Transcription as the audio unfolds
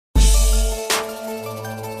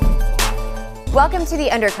Welcome to The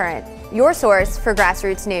Undercurrent, your source for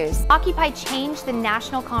grassroots news. Occupy changed the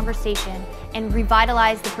national conversation and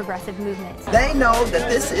revitalized the progressive movement. They know that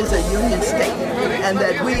this is a union state and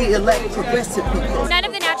that we elect progressive people. None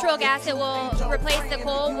of the natural gas that will replace the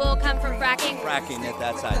coal will come from fracking. Fracking at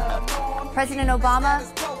that side. President Obama,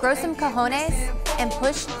 grow some cojones and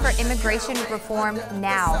push for immigration reform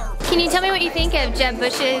now. Can you tell me what you think of Jeb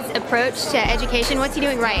Bush's approach to education? What's he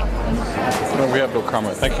doing right? No, we have no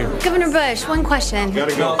comment. Thank you. Governor Bush, one question.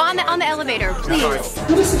 Gotta go. On the elevator, please.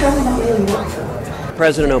 Who does the government really work for?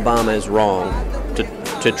 President Obama is wrong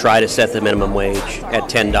to try to set the minimum wage at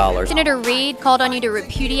 $10. Senator Reid called on you to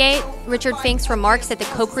repudiate Richard Fink's remarks at the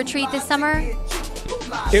Koch retreat this summer.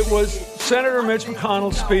 It was Senator Mitch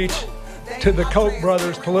McConnell's speech to the Koch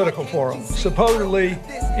brothers political forum, supposedly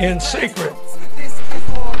in secret.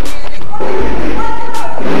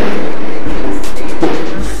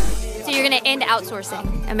 So you're going to end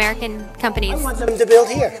outsourcing American companies. I want them to build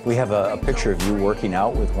here. We have a picture of you working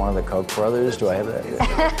out with one of the Koch brothers. Do I have that?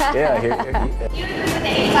 Yeah, here. Do you agree with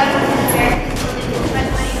the 85% of Americans who spend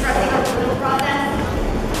money for a political process?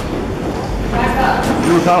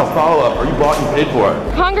 Drew McConnell, follow up. Are you bought and paid for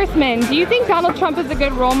it? Congressman, do you think Donald Trump is a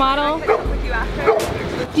good role model?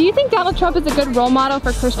 Do you think Donald Trump is a good role model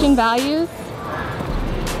for Christian values?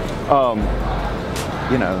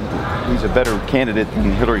 You know, he's a better candidate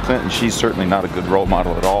than Hillary Clinton. She's certainly not a good role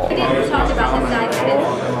model at all. We talked about the fact that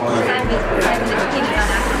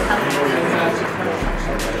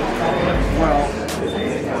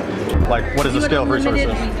Well, like, what is the scale of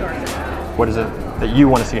resources? What is it that you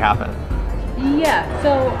want to see happen? Yeah,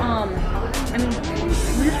 so, I mean,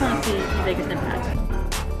 we just want to see the biggest impact.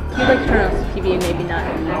 You'd like to turn on TV and maybe not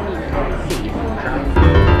even see Trump.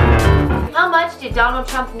 How much did Donald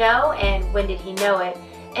Trump know and when did he know it?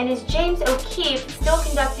 And is James O'Keefe still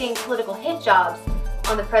conducting political hit jobs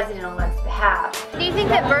on the president-elect's behalf? Do you think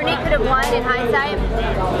that Bernie could have won in hindsight?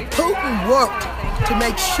 Putin worked to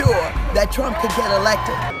make sure that Trump could get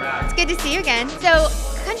elected. It's good to see you again. So,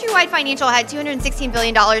 Countrywide Financial had $216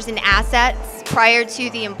 billion in assets prior to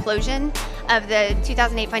the implosion of the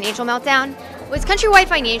 2008 financial meltdown. Was Countrywide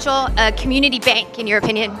Financial a community bank, in your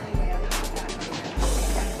opinion?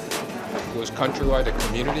 Was Countrywide a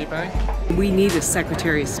community bank? We need a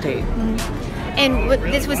Secretary of State. And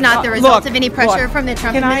this was not the result of any pressure from the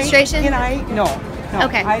Trump administration? No.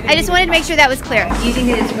 Okay. I just wanted to make sure that was clear. Do you think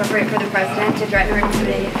it is appropriate for the president to threaten or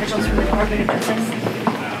intimidate officials from the Department of Justice?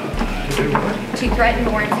 To do what? To threaten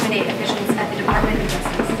or intimidate officials at the Department of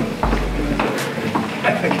Justice?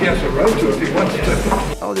 I think he has a road to if he wants to.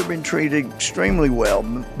 Oh, they've been treated extremely well,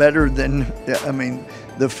 better than, I mean,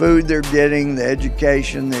 the food they're getting, the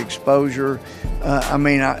education, the exposure.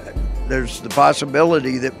 There's the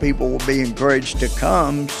possibility that people will be encouraged to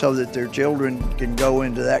come so that their children can go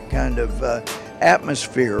into that kind of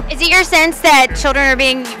atmosphere. Is it your sense that children are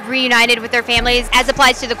being reunited with their families as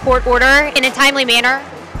applies to the court order in a timely manner?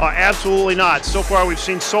 Absolutely not. So far we've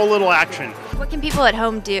seen so little action. What can people at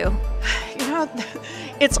home do? You know,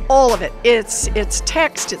 it's all of it. It's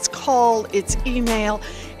text, it's call, it's email,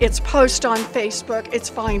 it's post on Facebook, it's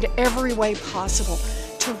find every way possible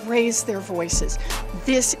to raise their voices.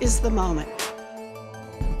 This is the moment.